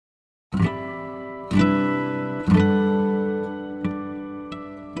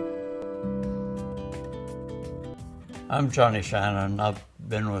I'm Johnny Shannon. I've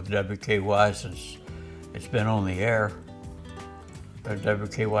been with WKY since it's been on the air.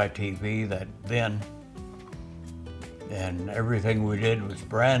 WKY-TV that then, and everything we did was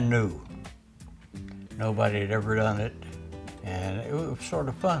brand new. Nobody had ever done it, and it was sort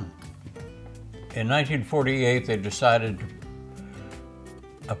of fun. In 1948, they decided to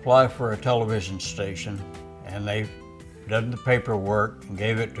apply for a television station, and they done the paperwork and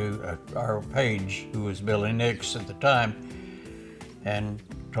gave it to our page, who was Billy Nix at the time, and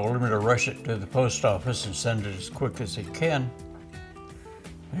told him to rush it to the post office and send it as quick as he can.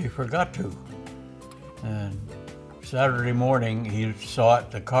 And he forgot to. And Saturday morning, he saw it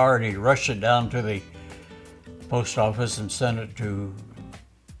in the car, and he rushed it down to the post office and sent it to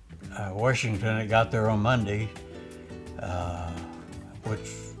Washington. It got there on Monday,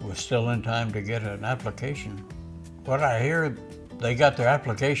 which was still in time to get an application. What I hear, they got their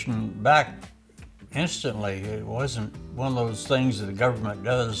application back instantly. It wasn't one of those things that the government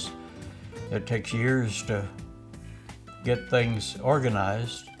does. It takes years to get things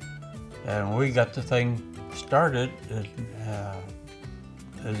organized, and we got the thing started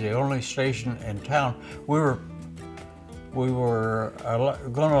as the only station in town. We were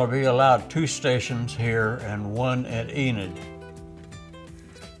going to be allowed 2 stations here and 1 at Enid,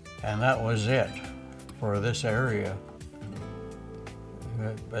 and that was it for this area.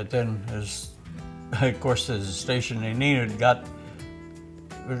 But then, of course, as the station in Enid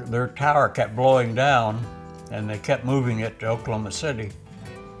their tower kept blowing down, and they kept moving it to Oklahoma City.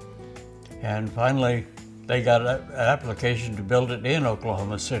 And finally, they got an application to build it in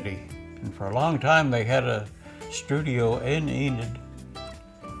Oklahoma City. And for a long time, they had a studio in Enid.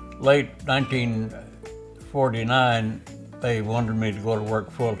 Late 1949, they wanted me to go to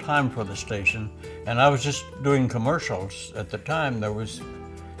work full-time for the station, and I was just doing commercials at the time. There was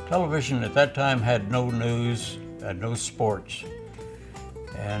television at that time had no news, had no sports,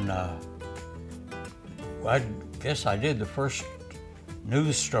 and I guess I did the first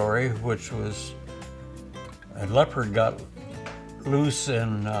news story, which was a leopard got loose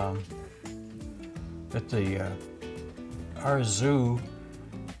in at our zoo,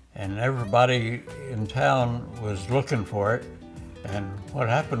 and everybody in town was looking for it. And what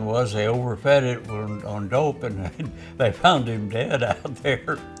happened was they overfed it on dope, and they found him dead out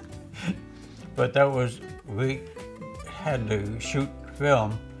there. But we had to shoot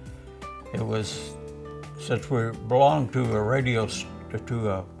film. It was, since we belonged to a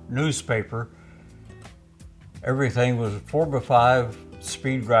newspaper, everything was 4x5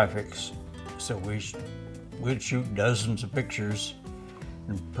 speed graphics. So we'd shoot dozens of pictures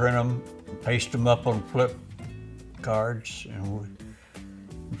and print them, paste them up on flip cards, and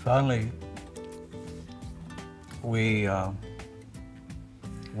finally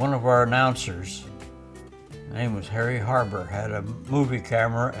one of our announcers, his name was Harry Harbor, had a movie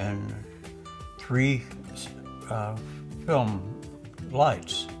camera and 3 film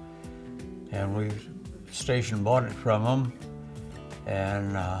lights, and the station bought it from him.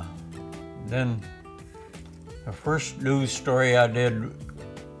 And then the first news story I did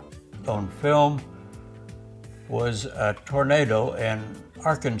on film was a tornado in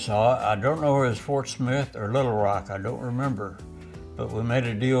Arkansas. I don't know if it was Fort Smith or Little Rock, I don't remember. But we made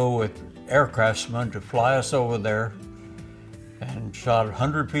a deal with aircraftsmen to fly us over there and shot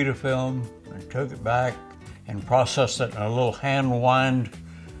 100 feet of film and took it back and processed it in a little hand-wind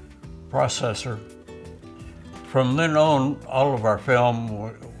processor. From then on, all of our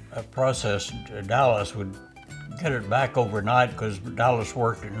film processed, Dallas would get it back overnight because Dallas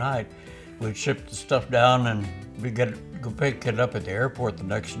worked at night. We'd ship the stuff down and we'd go pick it up at the airport the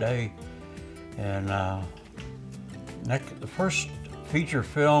next day. And the first feature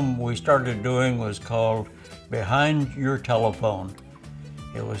film we started doing was called Behind Your Telephone.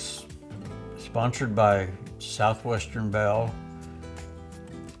 It was sponsored by Southwestern Bell,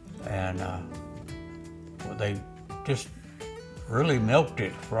 and they just really milked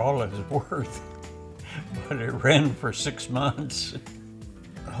it for all it was worth. But it ran for 6 months.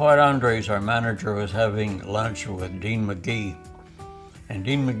 White Andres, our manager, was having lunch with Dean McGee, and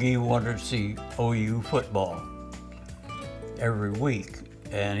Dean McGee wanted to see OU football every week,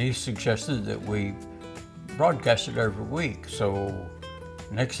 and he suggested that we broadcast it every week. So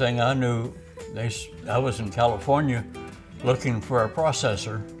next thing I knew, I was in California looking for a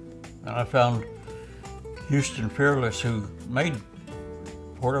processor, and I found Houston Fearless, who made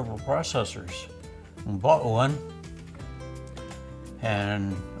portable processors, and bought one.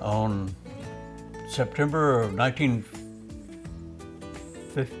 And on September of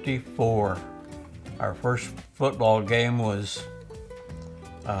 1954, our first football game was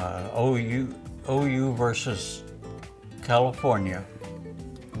OU versus California,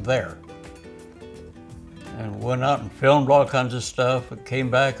 there. And went out and filmed all kinds of stuff, and came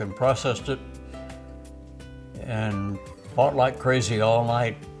back and processed it, and fought like crazy all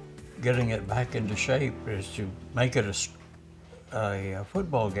night getting it back into shape is to make it a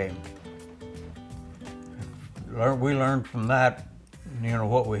football game. We learned from that, you know,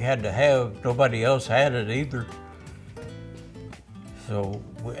 what we had to have. Nobody else had it either. So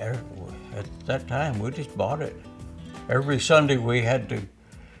at that time, we just bought it. Every Sunday we had to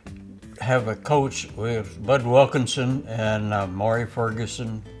have a coach with Bud Wilkinson and Maury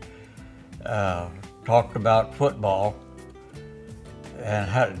Ferguson, talked about football and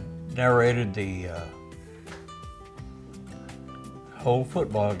had narrated the whole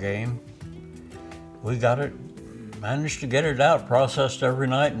football game. We got it, managed to get it out, processed every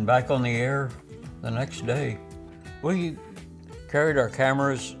night and back on the air the next day. We carried our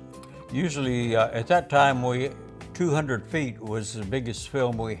cameras, usually at that time 200 feet was the biggest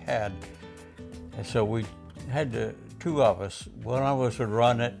film we had. And so we had two of us. One of us would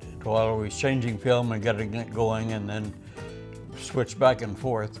run it while we was changing film and getting it going, and then switch back and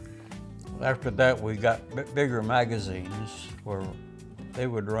forth. After that, we got bigger magazines where they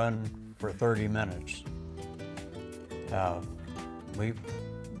would run for 30 minutes.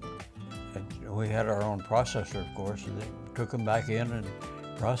 We had our own processor, of course, and took them back in and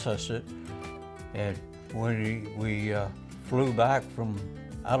processed it. And when we flew back from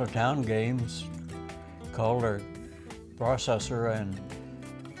out-of-town games, called our processor and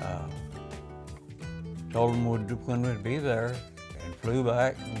told him when we'd be there, and flew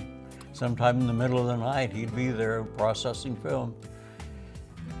back. And sometime in the middle of the night, he'd be there processing film.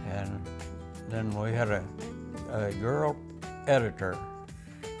 And then we had a girl editor.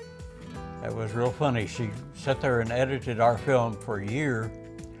 That was real funny. She sat there and edited our film for a year,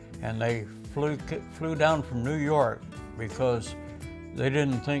 and they flew down from New York because they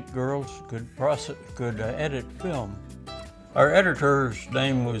didn't think girls could edit film. Our editor's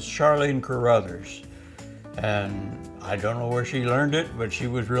name was Charlene Carruthers, and I don't know where she learned it, but she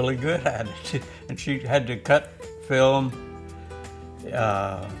was really good at it. And she had to cut film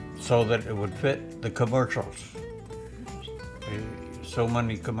so that it would fit the commercials. So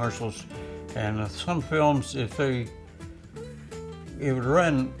many commercials, and some films, it would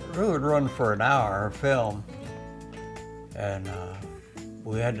run for an hour film, and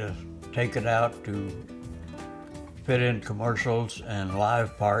we had to take it out to fit in commercials and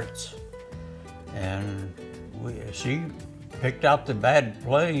live parts. And she picked out the bad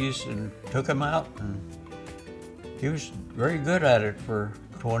plays and took them out, and he was very good at it for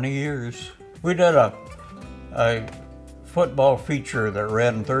 20 years. We did a football feature that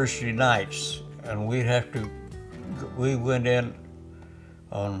ran Thursday nights, and we went in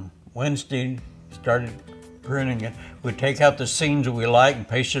on Wednesday, started printing it. We'd take out the scenes that we liked and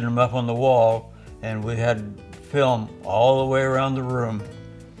pasted them up on the wall, and we had film all the way around the room.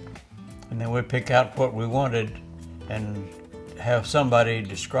 And then we'd pick out what we wanted and have somebody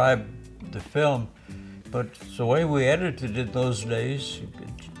describe the film. But the way we edited it those days, you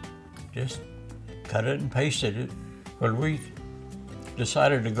could just cut it and pasted it. When we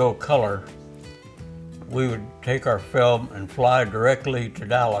decided to go color, we would take our film and fly directly to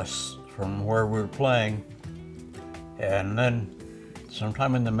Dallas from where we were playing. And then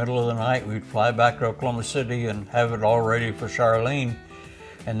sometime in the middle of the night, we'd fly back to Oklahoma City and have it all ready for Charlene.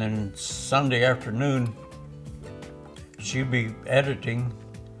 And then Sunday afternoon, she'd be editing.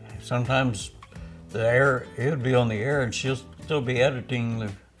 Sometimes it would be on the air and she'll still be editing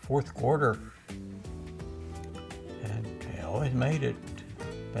the fourth quarter. And they always made it.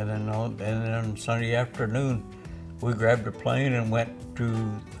 And then Sunday afternoon, we grabbed a plane and went to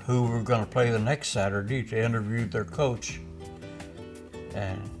who we were going to play the next Saturday to interview their coach.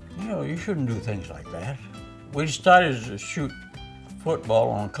 And you know, you shouldn't do things like that. We decided to shoot football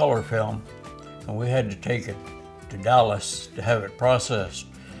on color film, and we had to take it to Dallas to have it processed.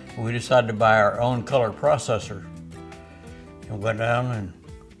 We decided to buy our own color processor and went down, and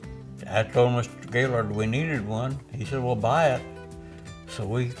I told Mr. Gaylord we needed one. He said, well, buy it. So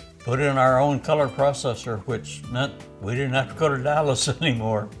we put in our own color processor, which meant we didn't have to go to Dallas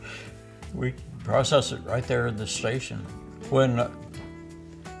anymore. We processed it right there at the station. When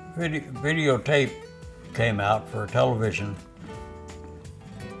videotape came out for television,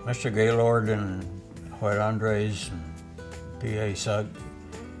 Mr. Gaylord and Hoyt Andres and P.A. Sugg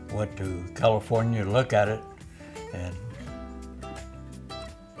went to California to look at it, and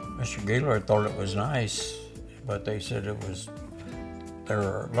Mr. Gaylord thought it was nice, but they said they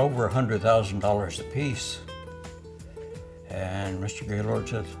were over $100,000 a piece. And Mr. Gaylord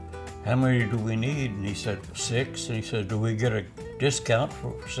said, how many do we need? And he said, 6. And he said, do we get a discount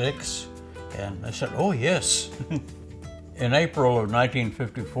for 6? And I said, oh, yes. In April of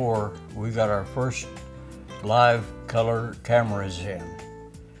 1954, we got our first live color cameras in.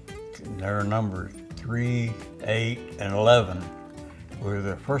 They're numbered 3, 8, and 11. We were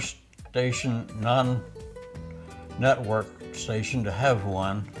the first station, non-network station to have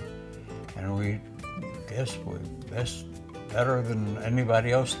one. And we guess we better than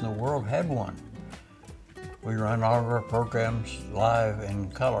anybody else in the world had one. We run all of our programs live in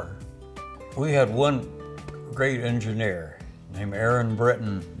color. We had one great engineer named Aaron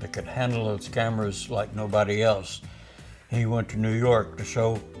Britton that could handle those cameras like nobody else. He went to New York to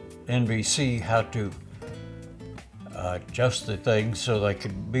show NBC how to adjust the things so they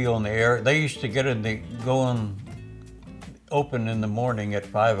could be on the air. They used to get open in the morning at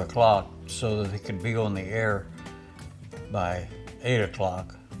 5 o'clock so that they could be on the air by 8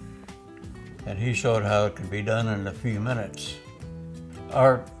 o'clock. And he showed how it could be done in a few minutes.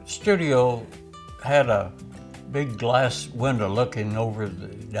 Our studio had a big glass window looking over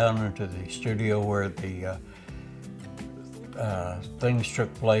down into the studio where the things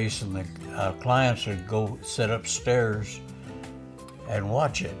took place, and the clients would go sit upstairs and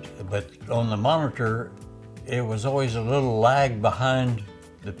watch it. But on the monitor, it was always a little lag behind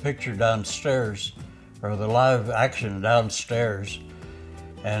the picture downstairs, or the live action downstairs,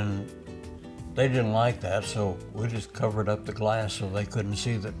 and they didn't like that, so we just covered up the glass so they couldn't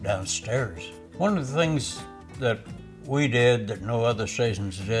see that downstairs. One of the things that we did that no other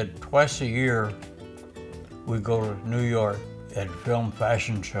stations did, twice a year we go to New York and film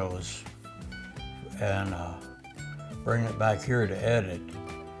fashion shows and bring it back here to edit.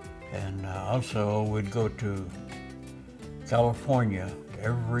 And also we'd go to California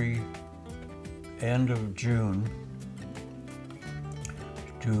every end of June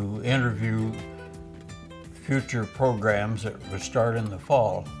to interview future programs that would start in the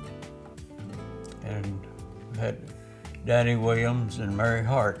fall. And we had Danny Williams and Mary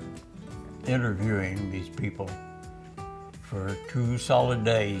Hart interviewing these people for 2 solid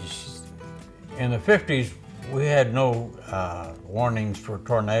days. In the 50s, we had no warnings for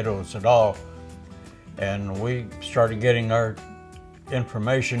tornadoes at all, and we started getting our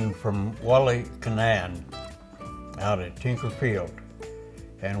information from Wally Canaan out at Tinker Field,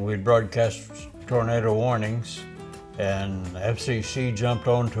 and we'd broadcast tornado warnings, and FCC jumped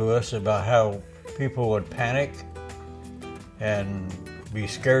onto us about how people would panic and be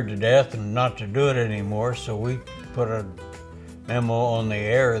scared to death and not to do it anymore. So we put a memo on the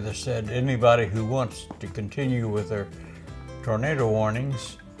air that said anybody who wants to continue with their tornado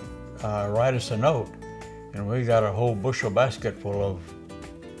warnings, write us a note. And we got a whole bushel basket full of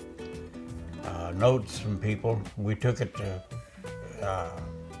notes from people. We took it to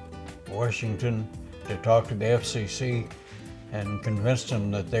Washington to talk to the FCC and convinced them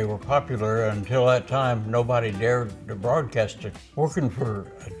that they were popular. Until that time, nobody dared to broadcast it. Working for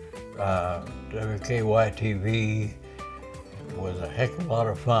WKY-TV was a heck of a lot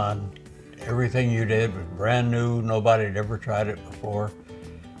of fun. Everything you did was brand new. Nobody had ever tried it before.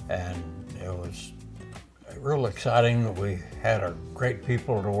 And it was real exciting. We had a great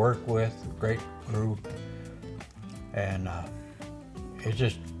people to work with, a great group. And it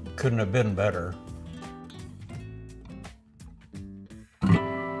just couldn't have been better.